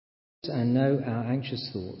and know our anxious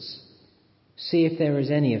thoughts. See if there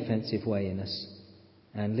is any offensive way in us,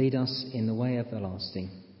 and lead us in the way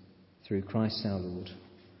everlasting, through Christ our Lord.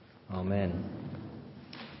 Amen.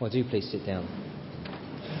 Well, do please sit down.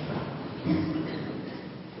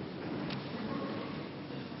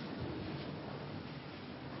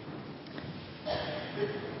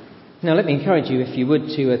 Now let me encourage you, if you would,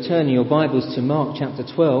 to turn your Bibles to Mark chapter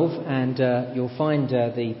 12, and you'll find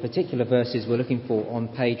the particular verses we're looking for on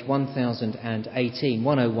page 1018,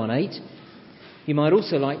 1018. You might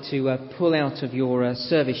also like to pull out of your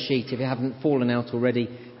service sheet, if you haven't fallen out already,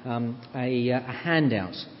 a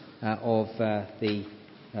handout of the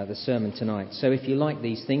sermon tonight. So if you like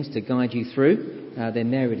these things to guide you through, then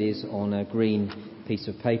there it is on a green piece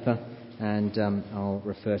of paper, and I'll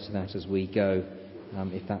refer to that as we go.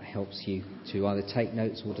 If that helps you to either take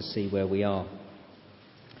notes or to see where we are.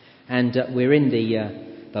 And we're in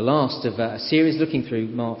the last of a series looking through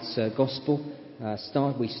Mark's Gospel.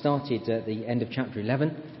 We started at the end of chapter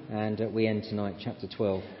 11, and we end tonight chapter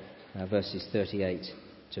 12, verses 38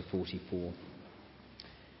 to 44. I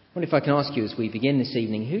wonder if I can ask you as we begin this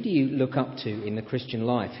evening, who do you look up to in the Christian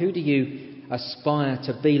life? Who do you aspire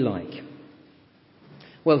to be like?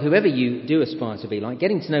 Well, whoever you do aspire to be like,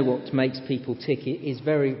 getting to know what makes people tick is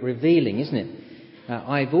very revealing, isn't it?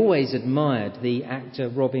 I've always admired the actor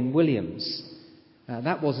Robin Williams.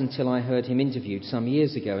 That wasn't until I heard him interviewed some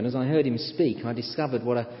years ago, and as I heard him speak, I discovered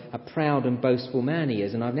what a proud and boastful man he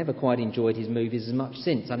is, and I've never quite enjoyed his movies as much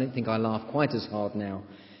since. I don't think I laugh quite as hard now.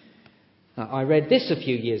 I read this a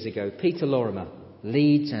few years ago, Peter Lorimer,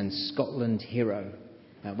 Leeds and Scotland hero.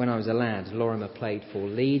 When I was a lad, Lorimer played for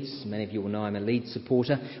Leeds. Many of you will know I'm a Leeds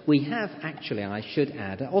supporter. We have actually, I should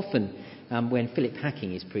add, often when Philip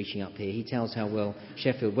Hacking is preaching up here, he tells how well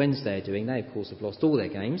Sheffield Wednesday are doing. They, of course, have lost all their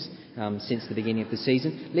games since the beginning of the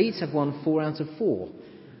season. Leeds have won 4 out of 4.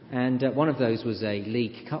 And one of those was a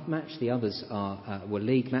League Cup match. The others were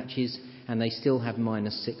league matches, and they still have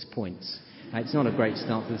minus 6 points. It's not a great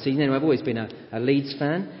start for the season. Anyway, I've always been a Leeds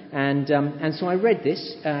fan. And so I read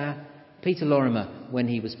this. Peter Lorimer, when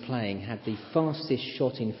he was playing, had the fastest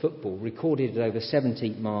shot in football, recorded at over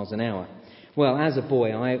 70 miles an hour. Well, as a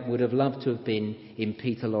boy, I would have loved to have been in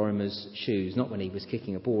Peter Lorimer's shoes. Not when he was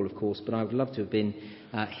kicking a ball, of course, but I would love to have been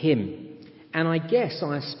him. And I guess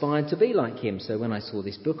I aspired to be like him. So when I saw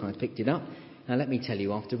this book, I picked it up. And let me tell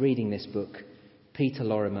you, after reading this book, Peter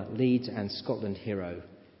Lorimer, Leeds and Scotland hero,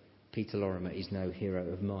 Peter Lorimer is no hero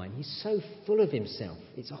of mine. He's so full of himself.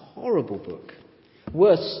 It's a horrible book.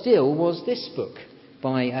 Worse still was this book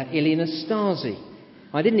by Ilie Nastase.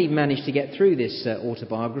 I didn't even manage to get through this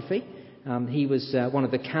autobiography. He was one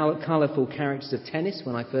of the colourful characters of tennis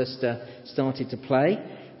when I first started to play.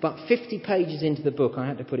 But 50 pages into the book, I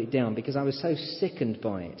had to put it down because I was so sickened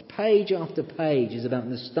by it. Page after page is about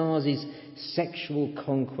Nastase's sexual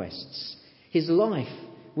conquests. His life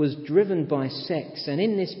was driven by sex, and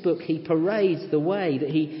in this book he parades the way that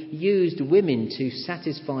he used women to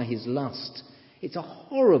satisfy his lust. It's a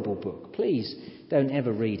horrible book. Please don't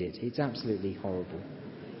ever read it. It's absolutely horrible.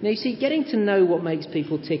 Now, you see, getting to know what makes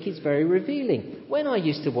people tick is very revealing. When I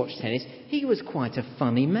used to watch tennis, he was quite a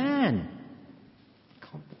funny man. I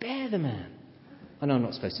can't bear the man. I know I'm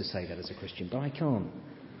not supposed to say that as a Christian, but I can't.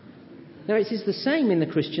 Now, it is the same in the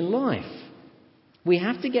Christian life. We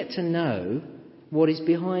have to get to know what is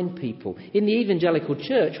behind people. In the evangelical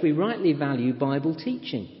church, we rightly value Bible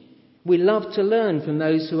teaching. We love to learn from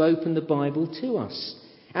those who open the Bible to us.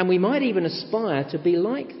 And we might even aspire to be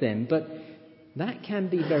like them, but that can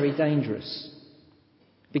be very dangerous.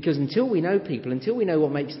 Because until we know people, until we know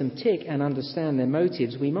what makes them tick and understand their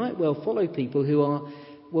motives, we might well follow people who are,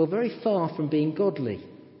 well, very far from being godly.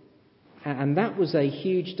 And that was a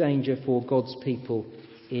huge danger for God's people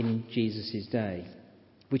in Jesus' day.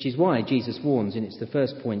 Which is why Jesus warns, and it's the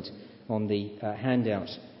first point on the handout,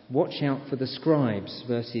 watch out for the scribes,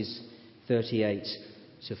 verses 38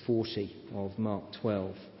 to 40 of Mark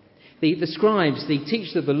 12. The scribes, the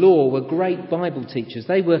teachers of the law, were great Bible teachers.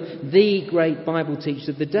 They were the great Bible teachers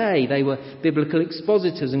of the day. They were biblical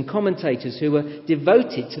expositors and commentators who were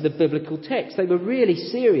devoted to the biblical text. They were really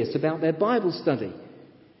serious about their Bible study.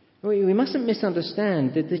 We mustn't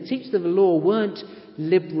misunderstand that the teachers of the law weren't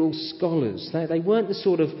liberal scholars. They weren't the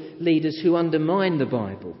sort of leaders who undermined the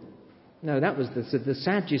Bible. No, that was the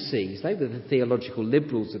Sadducees. They were the theological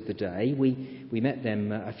liberals of the day. We met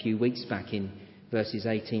them a few weeks back in verses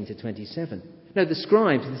 18 to 27. No, the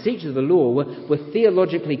scribes, the teachers of the law, were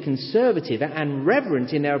theologically conservative and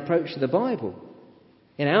reverent in their approach to the Bible.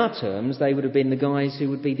 In our terms, they would have been the guys who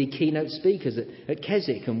would be the keynote speakers at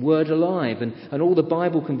Keswick and Word Alive and all the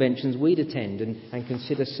Bible conventions we'd attend and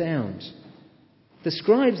consider sound. The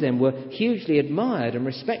scribes then were hugely admired and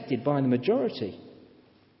respected by the majority.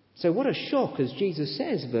 So what a shock, as Jesus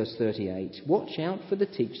says, verse 38, watch out for the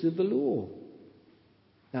teachers of the law.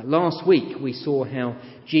 Now, last week we saw how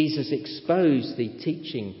Jesus exposed the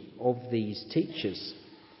teaching of these teachers.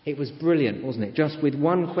 It was brilliant, wasn't it? Just with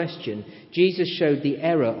one question, Jesus showed the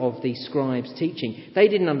error of the scribes' teaching. They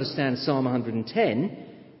didn't understand Psalm 110,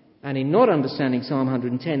 and in not understanding Psalm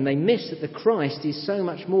 110, they missed that the Christ is so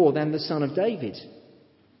much more than the Son of David.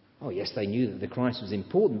 Oh yes, they knew that the Christ was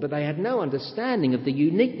important, but they had no understanding of the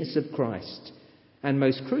uniqueness of Christ, and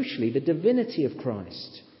most crucially, the divinity of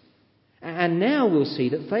Christ. And now we'll see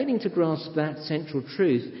that failing to grasp that central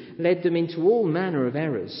truth led them into all manner of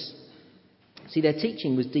errors. See, their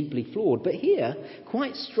teaching was deeply flawed, but here,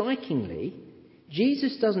 quite strikingly,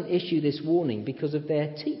 Jesus doesn't issue this warning because of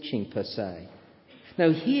their teaching per se.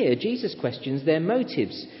 No, here Jesus questions their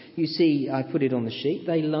motives. You see, I put it on the sheet,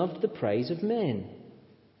 they loved the praise of men.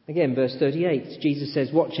 Again, verse 38, Jesus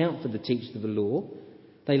says, watch out for the teachers of the law.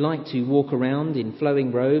 They like to walk around in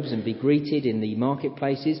flowing robes and be greeted in the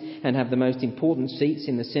marketplaces and have the most important seats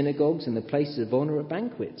in the synagogues and the places of honour at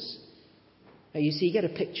banquets. Now, you see, you get a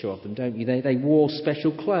picture of them, don't you? They wore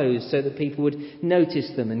special clothes so that people would notice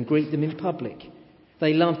them and greet them in public.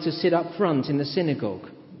 They loved to sit up front in the synagogue,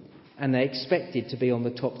 and they expected to be on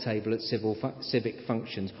the top table at civic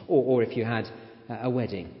functions, or if you had a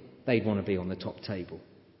wedding, they'd want to be on the top table.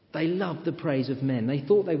 They loved the praise of men. They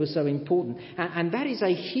thought they were so important. And that is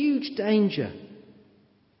a huge danger.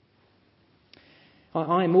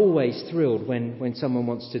 I'm always thrilled when someone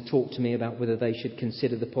wants to talk to me about whether they should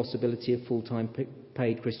consider the possibility of full-time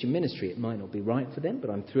paid Christian ministry. It might not be right for them, but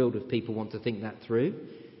I'm thrilled if people want to think that through.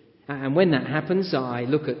 And when that happens, I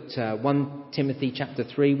look at 1 Timothy chapter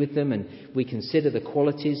 3 with them, and we consider the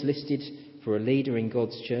qualities listed for a leader in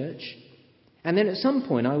God's church. And then at some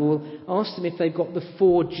point I will ask them if they've got the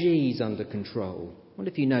 4 Gs under control. Well,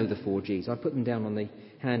 if you know the 4 Gs, I put them down on the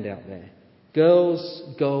handout there. Girls,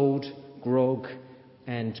 gold, grog,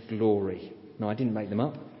 and glory. No, I didn't make them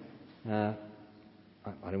up. I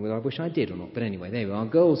don't know whether I wish I did or not, but anyway, there we are.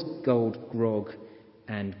 Girls, gold, grog,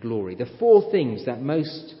 and glory. The 4 things that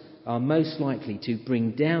are most likely to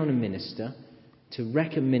bring down a minister, to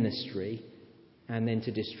wreck a ministry, and then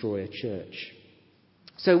to destroy a church.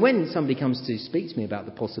 So when somebody comes to speak to me about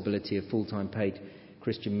the possibility of full-time paid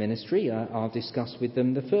Christian ministry, I'll discuss with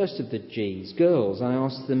them the first of the Gs. Girls, I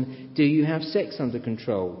ask them, do you have sex under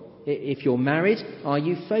control? If you're married, are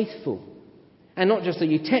you faithful? And not just are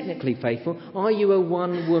you technically faithful, are you a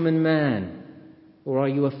one-woman man? Or are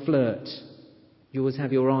you a flirt? You always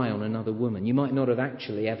have your eye on another woman. You might not have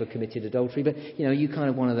actually ever committed adultery, but, you're kind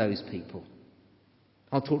of one of those people.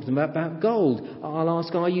 I'll talk to them about gold. I'll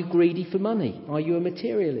ask, are you greedy for money? Are you a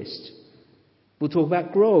materialist? We'll talk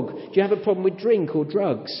about grog. Do you have a problem with drink or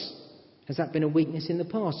drugs? Has that been a weakness in the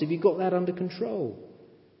past? Have you got that under control?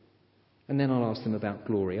 And then I'll ask them about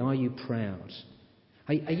glory. Are you proud?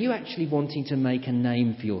 Are you actually wanting to make a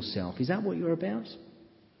name for yourself? Is that what you're about?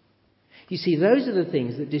 You see, those are the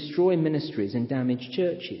things that destroy ministries and damage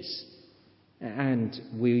churches. And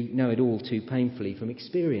we know it all too painfully from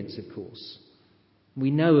experience, of course. We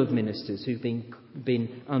know of ministers who've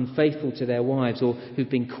been unfaithful to their wives or who've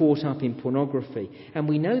been caught up in pornography. And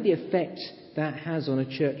we know the effect that has on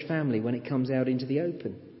a church family when it comes out into the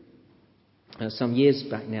open. Some years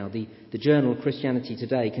back now, the journal Christianity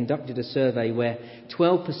Today conducted a survey where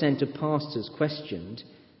 12% of pastors questioned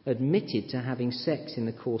admitted to having sex in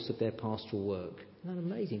the course of their pastoral work. Isn't that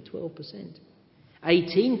amazing? 12%.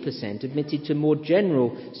 18% admitted to more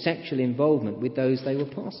general sexual involvement with those they were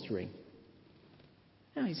pastoring.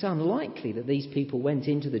 Now, it's unlikely that these people went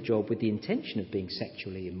into the job with the intention of being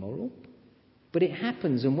sexually immoral. But it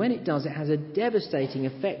happens, and when it does, it has a devastating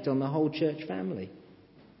effect on the whole church family.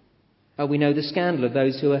 We know the scandal of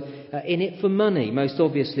those who are in it for money, most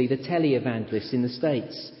obviously the televangelists in the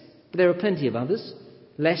States. But there are plenty of others,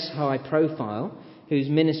 less high profile, whose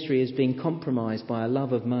ministry has been compromised by a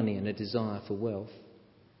love of money and a desire for wealth.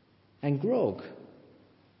 And grog.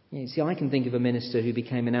 You see, I can think of a minister who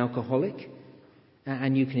became an alcoholic,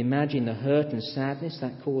 and you can imagine the hurt and sadness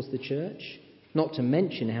that caused the church, not to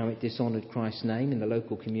mention how it dishonoured Christ's name in the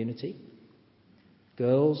local community.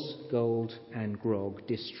 Girls, gold and grog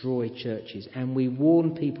destroy churches, and we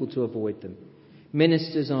warn people to avoid them.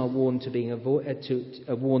 Ministers are warned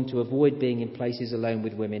to avoid being in places alone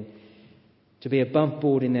with women, to be above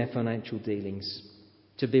board in their financial dealings,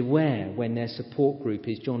 to beware when their support group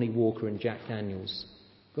is Johnny Walker and Jack Daniels.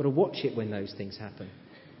 Got to watch it when those things happen.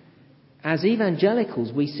 As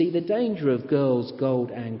evangelicals, we see the danger of girls, gold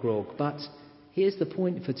and grog. But here's the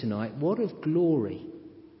point for tonight. What of glory?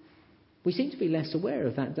 We seem to be less aware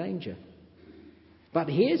of that danger. But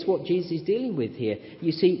here's what Jesus is dealing with here.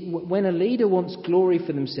 You see, when a leader wants glory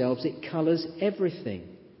for themselves, it colours everything.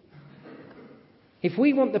 If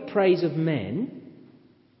we want the praise of men,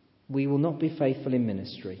 we will not be faithful in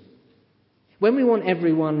ministry. When we want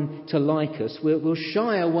everyone to like us, we'll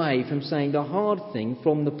shy away from saying the hard thing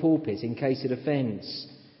from the pulpit in case it offends.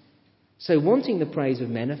 So wanting the praise of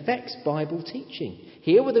men affects Bible teaching.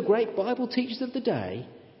 Here were the great Bible teachers of the day,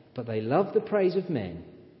 but they loved the praise of men.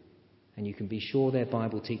 And you can be sure their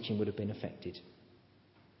Bible teaching would have been affected.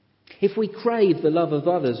 If we crave the love of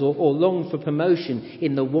others or long for promotion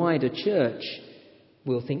in the wider church,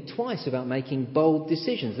 we'll think twice about making bold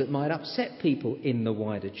decisions that might upset people in the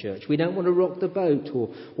wider church. We don't want to rock the boat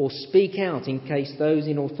or speak out in case those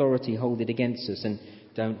in authority hold it against us and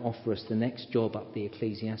don't offer us the next job up the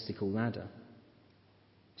ecclesiastical ladder.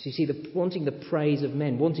 So you see, wanting the praise of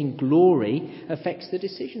men, wanting glory, affects the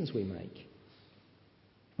decisions we make.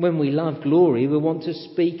 When we love glory, we want to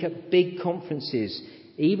speak at big conferences,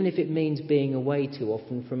 even if it means being away too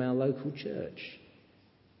often from our local church.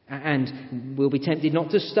 And we'll be tempted not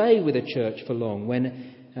to stay with a church for long,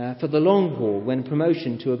 for the long haul, when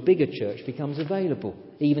promotion to a bigger church becomes available.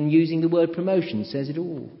 Even using the word promotion says it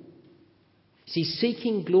all. See,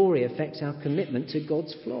 seeking glory affects our commitment to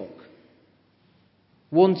God's flock.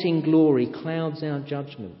 Wanting glory clouds our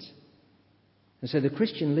judgment. And so the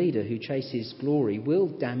Christian leader who chases glory will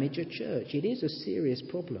damage a church. It is a serious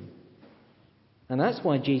problem. And that's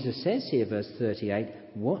why Jesus says here, verse 38,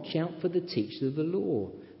 watch out for the teachers of the law.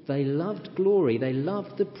 They loved glory. They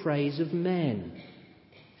loved the praise of men.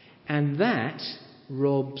 And that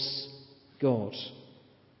robs God.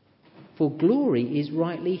 For glory is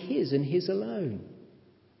rightly his and his alone.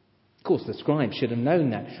 Of course, the scribes should have known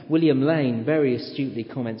that. William Lane very astutely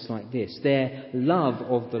comments like this: their love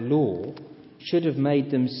of the law should have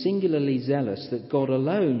made them singularly zealous that God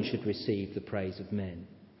alone should receive the praise of men.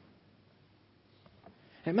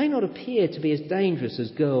 It may not appear to be as dangerous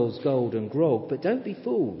as girls, gold and grog, but don't be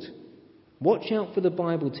fooled. Watch out for the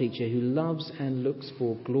Bible teacher who loves and looks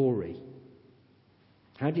for glory.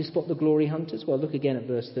 How do you spot the glory hunters? Well, look again at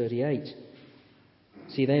verse 38.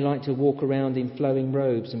 See, they like to walk around in flowing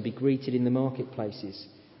robes and be greeted in the marketplaces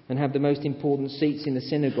and have the most important seats in the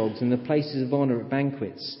synagogues and the places of honour at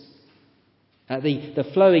banquets. The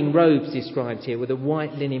flowing robes described here were the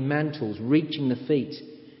white linen mantles reaching the feet.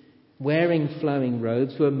 Wearing flowing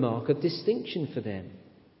robes were a mark of distinction for them.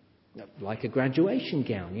 Like a graduation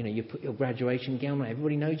gown. You know, you put your graduation gown on,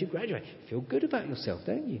 everybody knows you graduate. You feel good about yourself,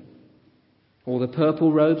 don't you? Or the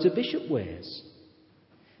purple robes a bishop wears.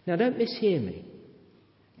 Now, don't mishear me.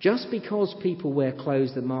 Just because people wear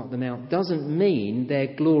clothes that mark them out doesn't mean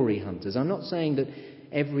they're glory hunters. I'm not saying that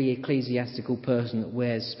every ecclesiastical person that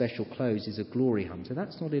wears special clothes is a glory hunter.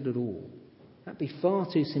 That's not it at all. That'd be far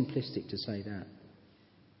too simplistic to say that.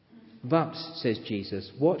 But, says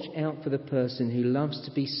Jesus, watch out for the person who loves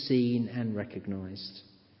to be seen and recognised.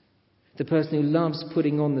 The person who loves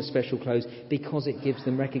putting on the special clothes because it gives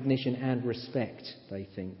them recognition and respect, they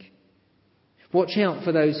think. Watch out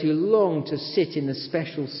for those who long to sit in the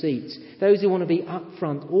special seats, those who want to be up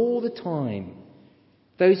front all the time,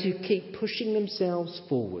 those who keep pushing themselves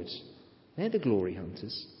forward. They're the glory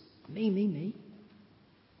hunters. Me.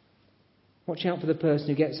 Watch out for the person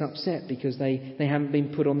who gets upset because they haven't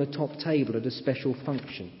been put on the top table at a special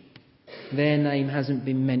function. Their name hasn't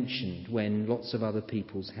been mentioned when lots of other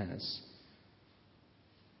people's has.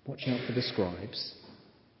 Watch out for the scribes.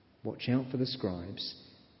 Watch out for the scribes.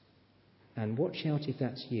 And watch out if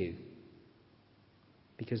that's you.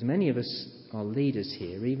 Because many of us are leaders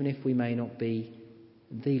here, even if we may not be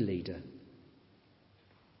the leader.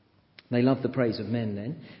 They love the praise of men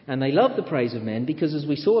then. And they love the praise of men because, as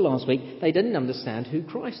we saw last week, they didn't understand who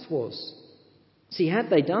Christ was. See, had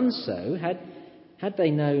they done so, had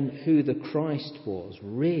they known who the Christ was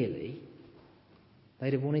really,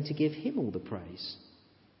 they'd have wanted to give him all the praise.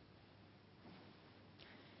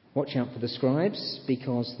 Watch out for the scribes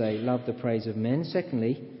because they love the praise of men.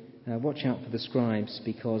 Secondly, watch out for the scribes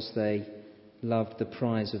because they loved the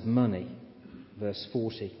prize of money. Verse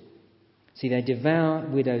 40. See, they devour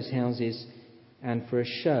widows' houses and for a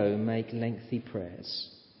show make lengthy prayers.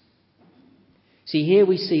 See, here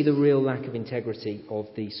we see the real lack of integrity of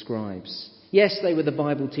the scribes. Yes, they were the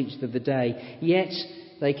Bible teachers of the day, yet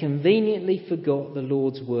they conveniently forgot the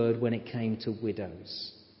Lord's word when it came to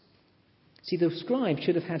widows. See, the scribes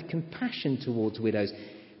should have had compassion towards widows.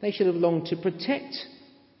 They should have longed to protect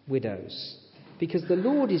widows because the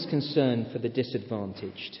Lord is concerned for the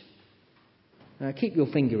disadvantaged. Keep your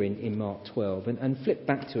finger in Mark 12 and flip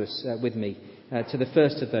back to us with me to the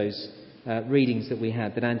first of those readings that we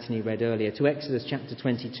had, that Anthony read earlier, to Exodus chapter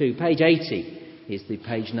 22. Page 80 is the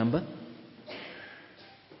page number.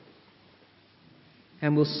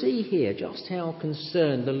 And we'll see here just how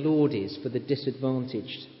concerned the Lord is for the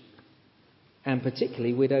disadvantaged. And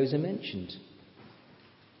particularly widows are mentioned.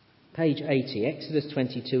 Page 80, Exodus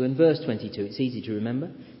 22 and verse 22. It's easy to remember.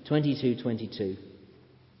 22:22.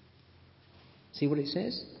 See what it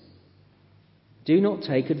says? Do not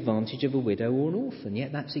take advantage of a widow or an orphan.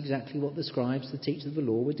 Yet that's exactly what the scribes, the teachers of the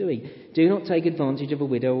law, were doing. Do not take advantage of a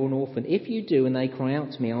widow or an orphan. If you do and they cry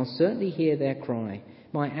out to me, I'll certainly hear their cry.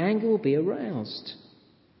 My anger will be aroused.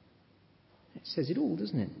 It says it all,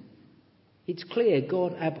 doesn't it? It's clear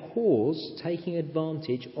God abhors taking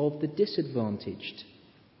advantage of the disadvantaged.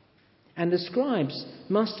 And the scribes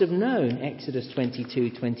must have known Exodus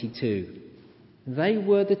 22:22. They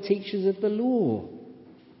were the teachers of the law.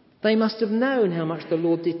 They must have known how much the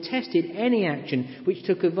Lord detested any action which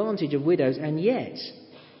took advantage of widows, and yet,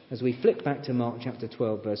 as we flip back to Mark chapter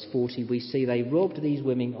 12, verse 40, we see they robbed these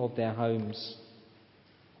women of their homes.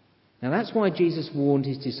 Now that's why Jesus warned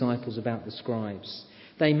his disciples about the scribes.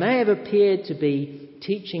 They may have appeared to be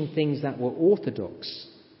teaching things that were orthodox,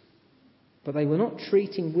 but they were not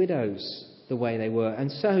treating widows the way they were.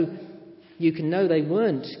 And so you can know they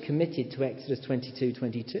weren't committed to Exodus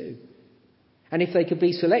 22:22. And if they could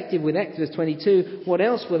be selective with Exodus 22, what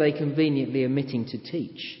else were they conveniently omitting to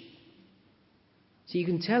teach? So you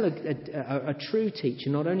can tell a true teacher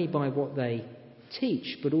not only by what they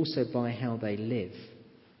teach, but also by how they live.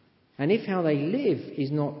 And if how they live is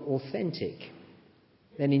not authentic,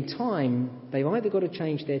 then in time they've either got to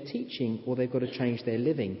change their teaching or they've got to change their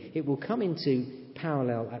living. It will come into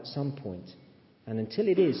parallel at some point. And until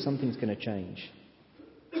it is, something's going to change.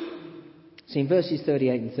 See, in verses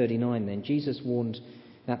 38 and 39 then, Jesus warned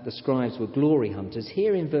that the scribes were glory hunters.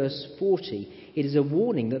 Here in verse 40, it is a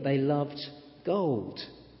warning that they loved gold.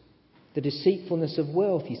 The deceitfulness of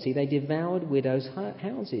wealth, you see, they devoured widows'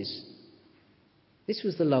 houses. This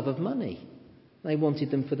was the love of money. They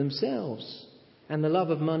wanted them for themselves. And the love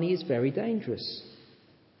of money is very dangerous.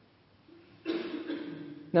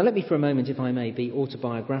 Now let me for a moment, if I may, be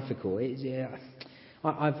autobiographical.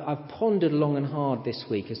 I've pondered long and hard this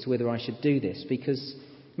week as to whether I should do this, because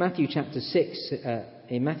in Matthew chapter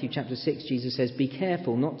 6, Jesus says, be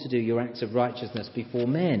careful not to do your acts of righteousness before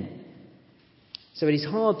men. So it is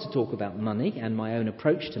hard to talk about money and my own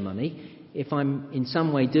approach to money if I'm in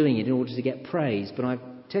some way doing it in order to get praise. But I've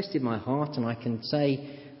tested my heart, and I can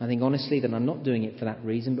say, I think honestly, that I'm not doing it for that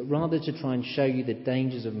reason, but rather to try and show you the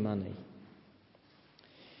dangers of money.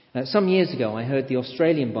 Some years ago, I heard the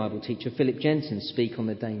Australian Bible teacher Philip Jensen speak on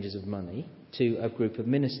the dangers of money to a group of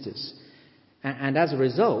ministers. And as a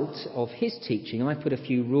result of his teaching, I put a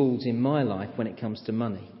few rules in my life when it comes to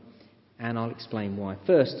money. And I'll explain why.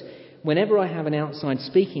 First, whenever I have an outside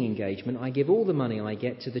speaking engagement, I give all the money I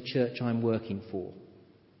get to the church I'm working for.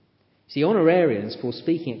 See, honorariums for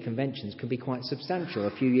speaking at conventions can be quite substantial.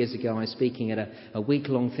 A few years ago, I was speaking at a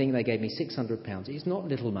week-long thing. They gave me £600. It's not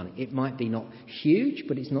little money. It might be not huge,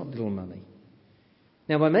 but it's not little money.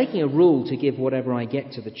 Now, by making a rule to give whatever I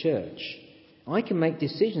get to the church, I can make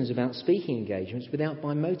decisions about speaking engagements without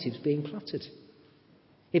my motives being cluttered.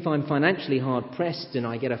 If I'm financially hard-pressed and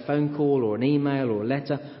I get a phone call or an email or a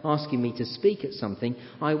letter asking me to speak at something,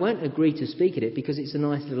 I won't agree to speak at it because it's a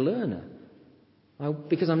nice little earner.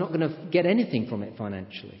 Because I'm not going to get anything from it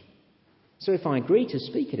financially. So if I agree to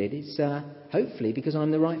speak at it, it's hopefully because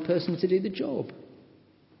I'm the right person to do the job.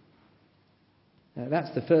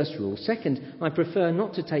 That's the first rule. Second, I prefer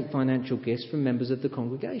not to take financial gifts from members of the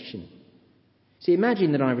congregation. See,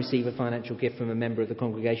 imagine that I receive a financial gift from a member of the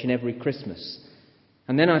congregation every Christmas,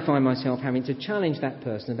 and then I find myself having to challenge that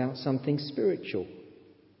person about something spiritual.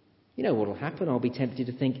 You know what will happen? I'll be tempted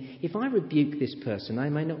to think, if I rebuke this person, I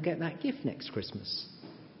may not get that gift next Christmas.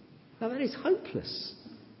 Now that is hopeless,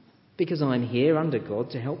 because I'm here under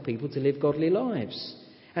God to help people to live godly lives.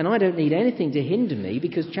 And I don't need anything to hinder me,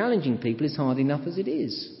 because challenging people is hard enough as it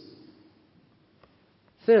is.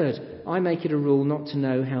 Third, I make it a rule not to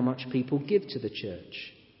know how much people give to the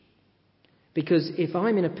church. Because if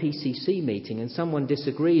I'm in a PCC meeting and someone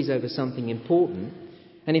disagrees over something important,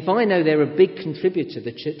 and if I know they're a big contributor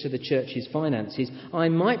to the church's finances, I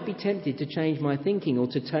might be tempted to change my thinking or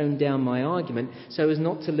to tone down my argument so as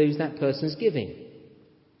not to lose that person's giving.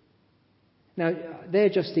 Now, they're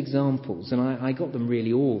just examples, and I got them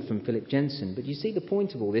really all from Philip Jensen. But you see the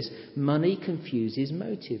point of all this? Money confuses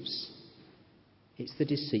motives. It's the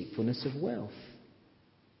deceitfulness of wealth.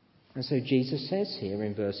 And so Jesus says here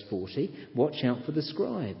in verse 40, watch out for the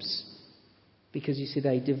scribes. Because you see,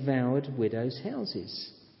 they devoured widows'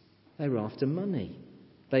 houses. They were after money.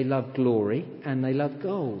 They love glory and they love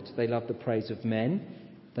gold. They love the praise of men.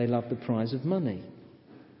 They love the prize of money.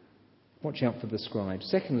 Watch out for the scribes.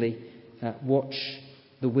 Secondly, watch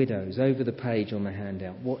the widows. Over the page on the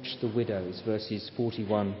handout, watch the widows, verses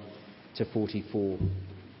 41 to 44.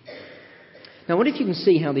 Now, what if you can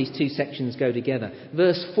see how these two sections go together?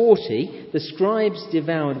 Verse 40, the scribes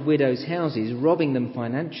devoured widows' houses, robbing them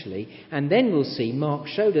financially. And then we'll see Mark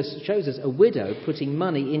shows us a widow putting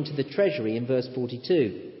money into the treasury in verse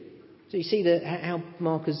 42. So you see how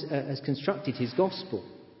Mark has constructed his gospel.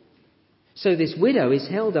 So this widow is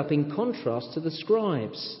held up in contrast to the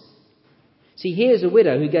scribes. See, here's a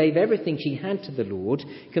widow who gave everything she had to the Lord,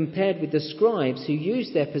 compared with the scribes who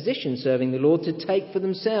used their position serving the Lord to take for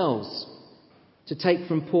themselves, to take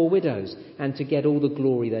from poor widows and to get all the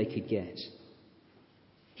glory they could get.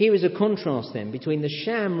 Here is a contrast then between the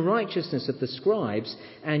sham righteousness of the scribes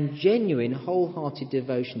and genuine wholehearted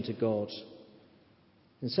devotion to God.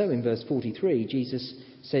 And so in verse 43, Jesus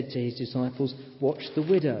said to his disciples, "Watch the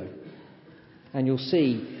widow." And you'll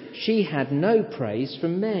see she had no praise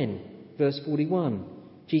from men. Verse 41,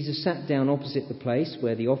 Jesus sat down opposite the place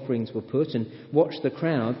where the offerings were put and watched the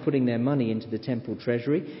crowd putting their money into the temple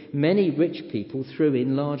treasury. Many rich people threw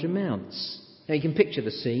in large amounts. Now you can picture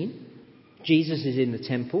the scene. Jesus is in the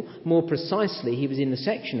temple. More precisely, he was in the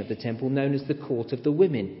section of the temple known as the Court of the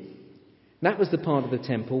Women. That was the part of the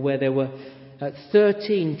temple where there were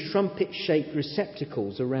 13 trumpet-shaped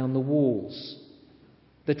receptacles around the walls.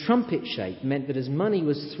 The trumpet shape meant that as money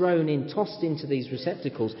was thrown in, tossed into these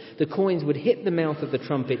receptacles, the coins would hit the mouth of the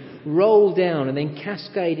trumpet, roll down and then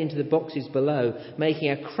cascade into the boxes below,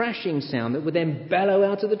 making a crashing sound that would then bellow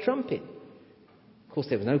out of the trumpet. Of course,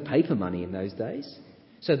 there was no paper money in those days.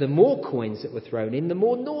 So the more coins that were thrown in, the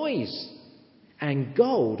more noise. And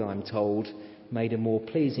gold, I'm told, made a more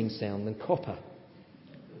pleasing sound than copper.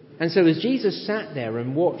 And so as Jesus sat there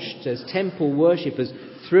and watched as temple worshippers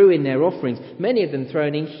threw in their offerings, many of them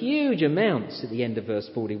throwing in huge amounts at the end of verse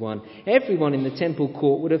 41, everyone in the temple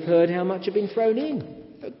court would have heard how much had been thrown in.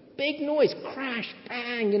 A big noise, crash,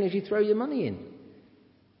 bang, as you throw your money in.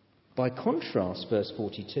 By contrast, verse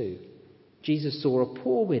 42, Jesus saw a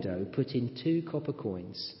poor widow put in 2 copper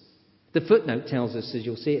coins. The footnote tells us, as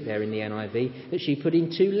you'll see it there in the NIV, that she put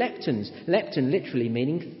in 2 leptons. Lepton literally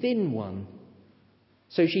meaning thin one.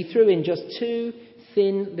 So she threw in just 2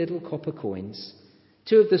 thin little copper coins,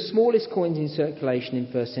 2 of the smallest coins in circulation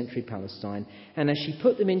in first century Palestine. And as she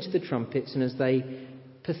put them into the trumpets and as they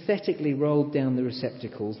pathetically rolled down the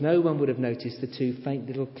receptacles, no one would have noticed the 2 faint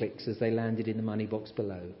little clicks as they landed in the money box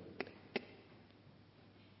below.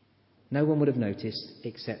 No one would have noticed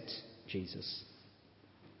except Jesus.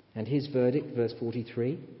 And his verdict, verse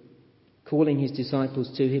 43, calling his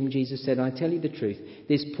disciples to him, Jesus said, "I tell you the truth,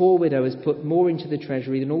 this poor widow has put more into the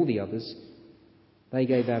treasury than all the others. They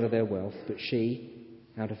gave out of their wealth, but she,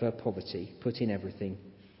 out of her poverty, put in everything,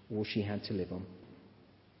 all she had to live on."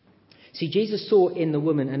 See, Jesus saw in the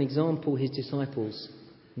woman an example his disciples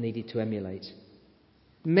needed to emulate.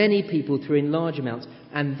 Many people threw in large amounts,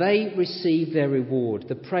 and they received their reward,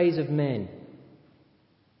 the praise of men,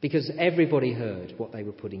 because everybody heard what they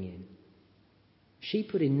were putting in. She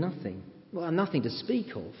put in nothing, well, nothing to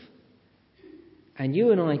speak of. And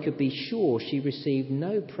you and I could be sure she received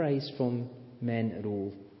no praise from men at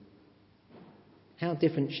all. How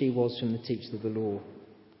different she was from the teachers of the law.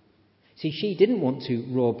 See, she didn't want to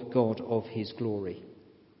rob God of his glory.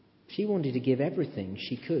 She wanted to give everything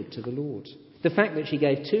she could to the Lord. The fact that she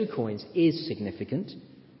gave 2 coins is significant.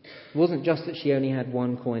 It wasn't just that she only had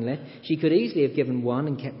 1 coin left. She could easily have given 1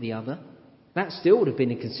 and kept the other. That still would have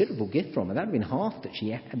been a considerable gift from her. That would have been half that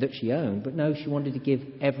she owned. But no, she wanted to give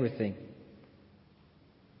everything.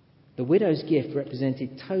 The widow's gift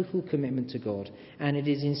represented total commitment to God, and it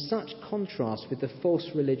is in such contrast with the false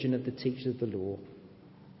religion of the teachers of the law.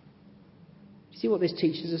 You see what this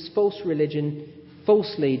teaches us? False religion,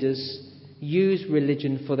 false leaders use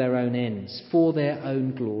religion for their own ends, for their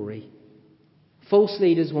own glory. False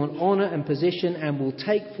leaders want honour and position and will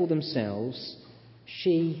take for themselves.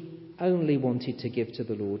 She only wanted to give to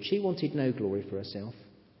the Lord. She wanted no glory for herself.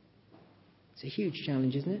 It's a huge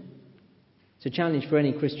challenge, isn't it? It's a challenge for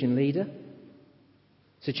any Christian leader.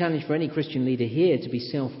 It's a challenge for any Christian leader here to be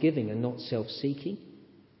self-giving and not self-seeking.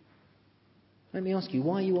 Let me ask you,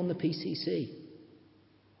 why are you on the PCC?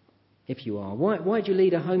 If you are, why do you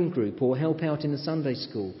lead a home group or help out in the Sunday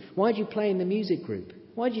school? Why do you play in the music group?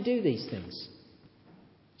 Why do you do these things?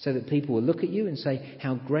 So that people will look at you and say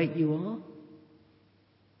how great you are?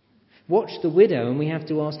 Watch the widow and we have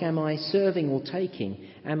to ask, am I serving or taking?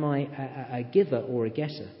 Am I a giver or a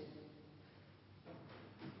getter?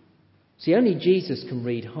 See, only Jesus can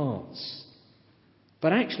read hearts.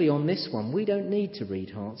 But actually on this one, we don't need to read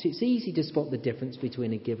hearts. It's easy to spot the difference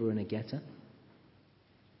between a giver and a getter.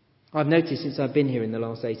 I've noticed since I've been here in the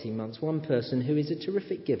last 18 months, one person who is a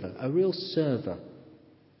terrific giver, a real server.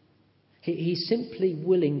 He's simply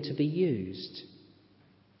willing to be used.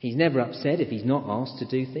 He's never upset if he's not asked to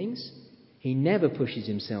do things. He never pushes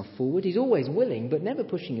himself forward. He's always willing, but never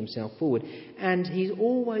pushing himself forward. And he's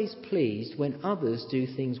always pleased when others do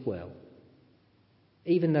things well.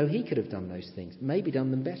 Even though he could have done those things, maybe done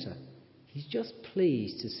them better. He's just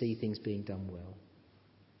pleased to see things being done well.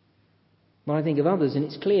 When I think of others, and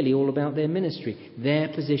it's clearly all about their ministry, their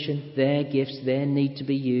position, their gifts, their need to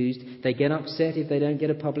be used. They get upset if they don't get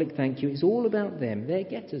a public thank you. It's all about them. They're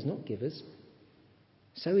getters, not givers.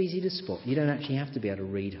 So easy to spot. You don't actually have to be able to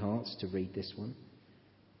read hearts to read this one.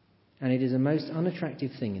 And it is a most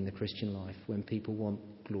unattractive thing in the Christian life when people want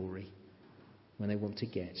glory, when they want to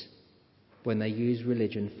get, when they use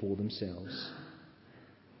religion for themselves.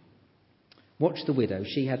 Watch the widow.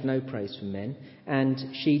 She had no praise for men, and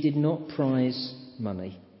she did not prize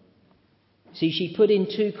money. See, she put in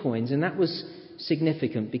 2 coins, and that was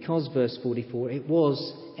significant because, verse 44, it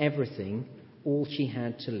was everything, all she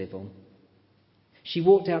had to live on. She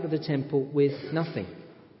walked out of the temple with nothing,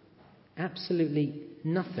 absolutely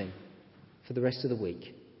nothing, for the rest of the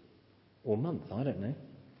week or month, I don't know.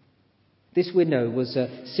 This widow was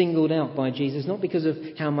singled out by Jesus, not because of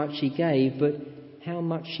how much she gave, but how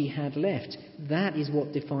much she had left. That is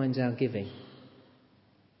what defines our giving.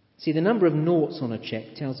 See, the number of noughts on a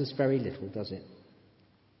cheque tells us very little, does it?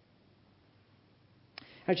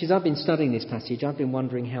 Actually, as I've been studying this passage, I've been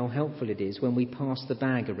wondering how helpful it is when we pass the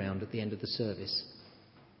bag around at the end of the service.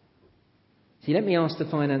 See, let me ask the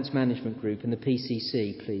Finance Management Group and the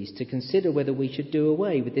PCC, please, to consider whether we should do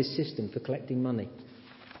away with this system for collecting money.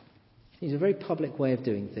 It's a very public way of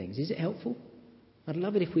doing things. Is it helpful? I'd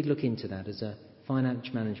love it if we'd look into that as a Finance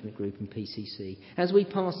Management Group and PCC. As we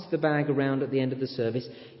pass the bag around at the end of the service,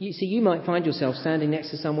 you might find yourself standing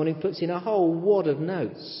next to someone who puts in a whole wad of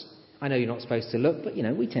notes. I know you're not supposed to look, but,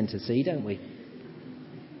 we tend to see, don't we?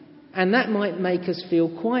 And that might make us feel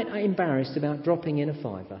quite embarrassed about dropping in a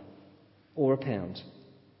 £5 or £1.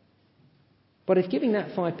 But if giving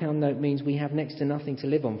that £5 note means we have next to nothing to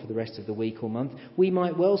live on for the rest of the week or month, we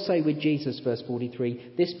might well say with Jesus, verse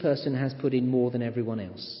 43, this person has put in more than everyone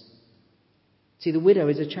else. See, the widow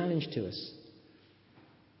is a challenge to us.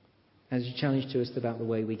 As a challenge to us about the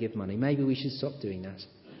way we give money. Maybe we should stop doing that.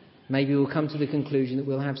 Maybe we'll come to the conclusion that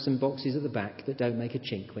we'll have some boxes at the back that don't make a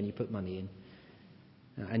chink when you put money in.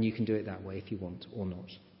 And you can do it that way if you want or not.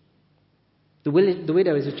 The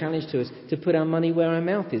widow is a challenge to us to put our money where our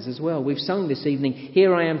mouth is as well. We've sung this evening,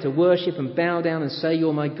 here I am to worship and bow down and say,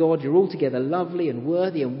 you're my God, you're altogether lovely and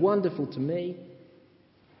worthy and wonderful to me.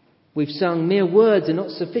 We've sung, mere words are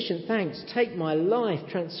not sufficient thanks. Take my life,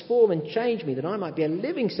 transform and change me that I might be a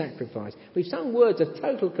living sacrifice. We've sung words of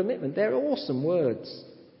total commitment. They're awesome words.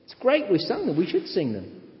 It's great we've sung them. We should sing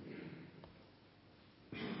them.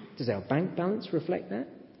 Does our bank balance reflect that?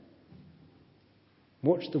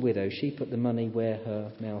 Watch the widow. She put the money where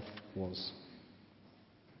her mouth was.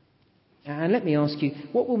 And let me ask you,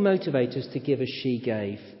 what will motivate us to give as she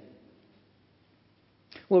gave?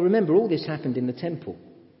 Well, remember, all this happened in the temple.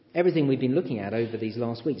 Everything we've been looking at over these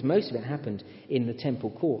last weeks, most of it happened in the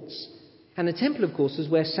temple courts. And the temple, of course, was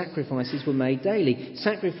where sacrifices were made daily.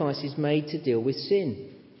 Sacrifices made to deal with sin.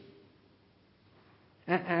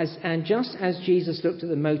 And just as Jesus looked at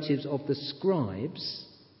the motives of the scribes,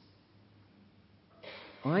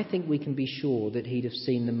 I think we can be sure that he'd have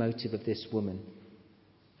seen the motive of this woman.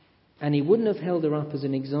 And he wouldn't have held her up as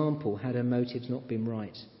an example had her motives not been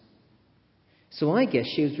right. So I guess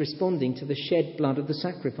she was responding to the shed blood of the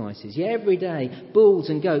sacrifices. Yeah, every day, bulls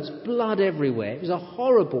and goats, blood everywhere. It was a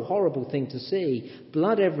horrible, horrible thing to see.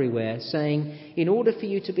 Blood everywhere, saying, in order for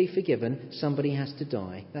you to be forgiven, somebody has to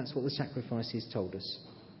die. That's what the sacrifices told us.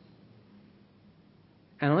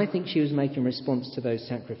 And I think she was making response to those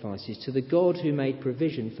sacrifices, to the God who made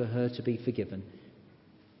provision for her to be forgiven.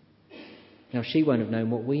 Now, she won't have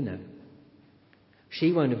known what we know.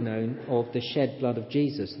 She won't have known of the shed blood of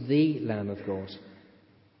Jesus, the Lamb of God,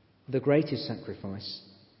 the greatest sacrifice.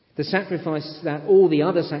 The sacrifice that all the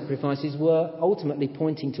other sacrifices were ultimately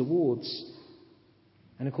pointing towards.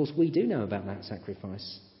 And of course, we do know about that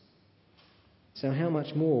sacrifice. So how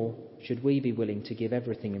much more should we be willing to give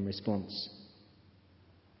everything in response?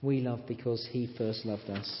 We love because he first loved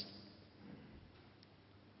us.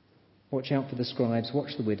 Watch out for the scribes,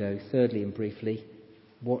 watch the widow. Thirdly and briefly,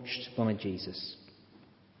 watched by Jesus.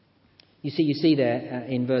 You see there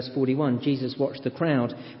in verse 41, Jesus watched the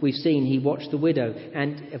crowd. We've seen he watched the widow.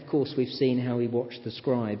 And, of course, we've seen how he watched the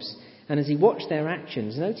scribes. And as he watched their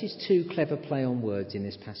actions, notice two clever play on words in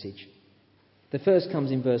this passage. The first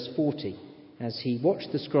comes in verse 40. As he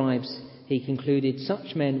watched the scribes, he concluded,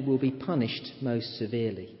 "Such men will be punished most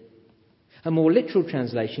severely." A more literal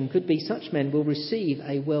translation could be, "Such men will receive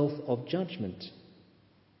a wealth of judgment."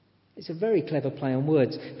 It's a very clever play on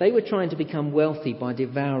words. They were trying to become wealthy by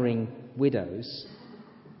devouring widows,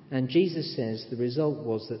 and Jesus says the result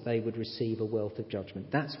was that they would receive a wealth of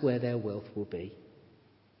judgment. That's where their wealth will be.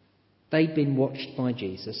 They'd been watched by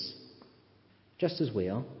Jesus, just as we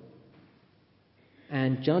are.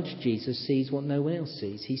 And Judge Jesus sees what no one else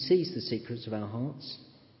sees. He sees the secrets of our hearts.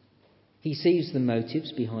 He sees the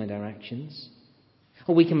motives behind our actions.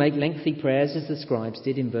 Or we can make lengthy prayers as the scribes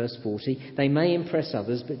did in verse 40. They may impress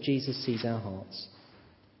others, but Jesus sees our hearts.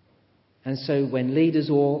 And so when leaders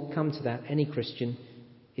or come to that, any Christian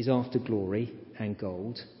is after glory and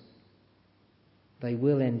gold, they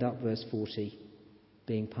will end up, verse 40,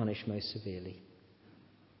 being punished most severely.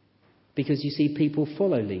 Because you see, people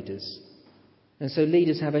follow leaders. And so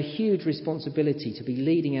leaders have a huge responsibility to be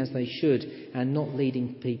leading as they should and not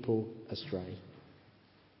leading people astray.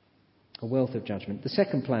 A wealth of judgment. The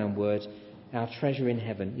second play on word, our treasure in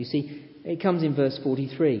heaven. You see, it comes in verse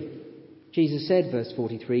 43. Jesus said, verse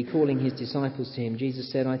 43, calling his disciples to him,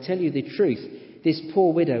 Jesus said, "I tell you the truth, this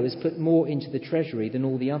poor widow has put more into the treasury than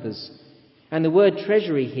all the others." And the word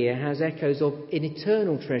treasury here has echoes of an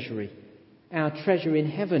eternal treasury, our treasure in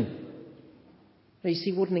heaven. Now you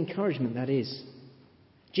see what an encouragement that is.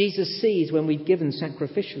 Jesus sees when we've given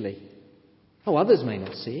sacrificially. Oh, others may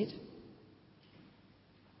not see it.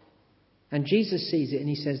 And Jesus sees it and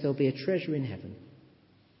he says there'll be a treasure in heaven.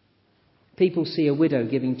 People see a widow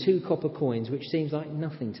giving 2 copper coins, which seems like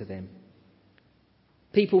nothing to them.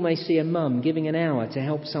 People may see a mum giving an hour to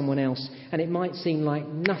help someone else, and it might seem like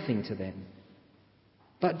nothing to them.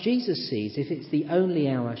 But Jesus sees if it's the only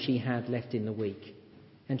hour she had left in the week,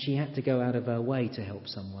 and she had to go out of her way to help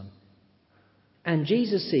someone. And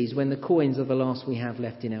Jesus sees when the coins are the last we have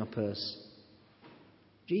left in our purse.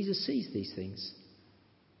 Jesus sees these things.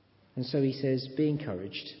 And so he says, be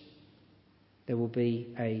encouraged. There will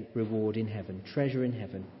be a reward in heaven, treasure in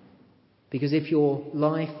heaven. Because if your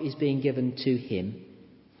life is being given to him,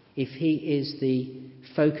 if he is the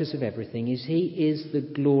focus of everything, if he is the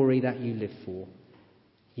glory that you live for,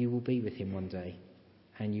 you will be with him one day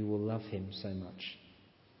and you will love him so much.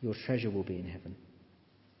 Your treasure will be in heaven.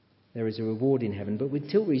 There is a reward in heaven, but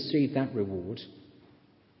until we receive that reward,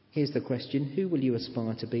 here's the question: who will you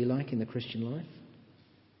aspire to be like in the Christian life?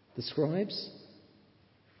 The scribes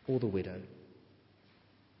or the widow?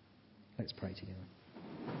 Let's pray together.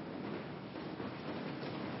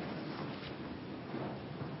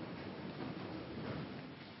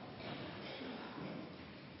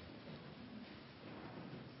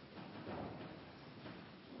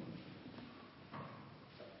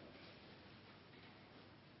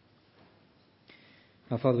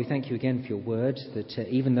 Our Father, we thank you again for your word, that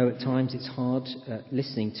even though at times it's hard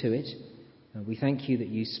listening to it, we thank you that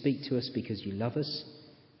you speak to us because you love us,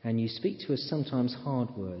 and you speak to us sometimes hard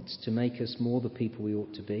words to make us more the people we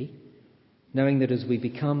ought to be, knowing that as we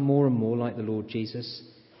become more and more like the Lord Jesus,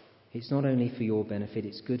 it's not only for your benefit,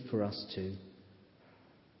 it's good for us too.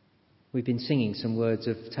 We've been singing some words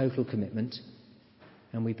of total commitment,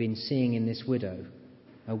 and we've been seeing in this widow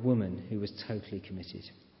a woman who was totally committed.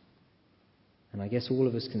 And I guess all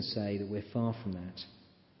of us can say that we're far from that.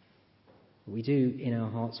 But we do in our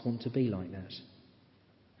hearts want to be like that.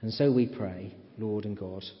 And so we pray, Lord and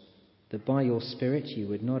God, that by your Spirit you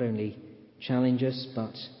would not only challenge us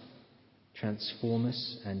but transform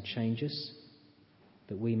us and change us,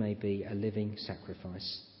 that we may be a living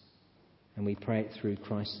sacrifice. And we pray it through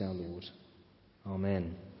Christ our Lord.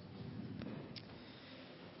 Amen.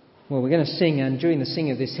 Well, we're going to sing, and during the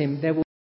singing of this hymn there will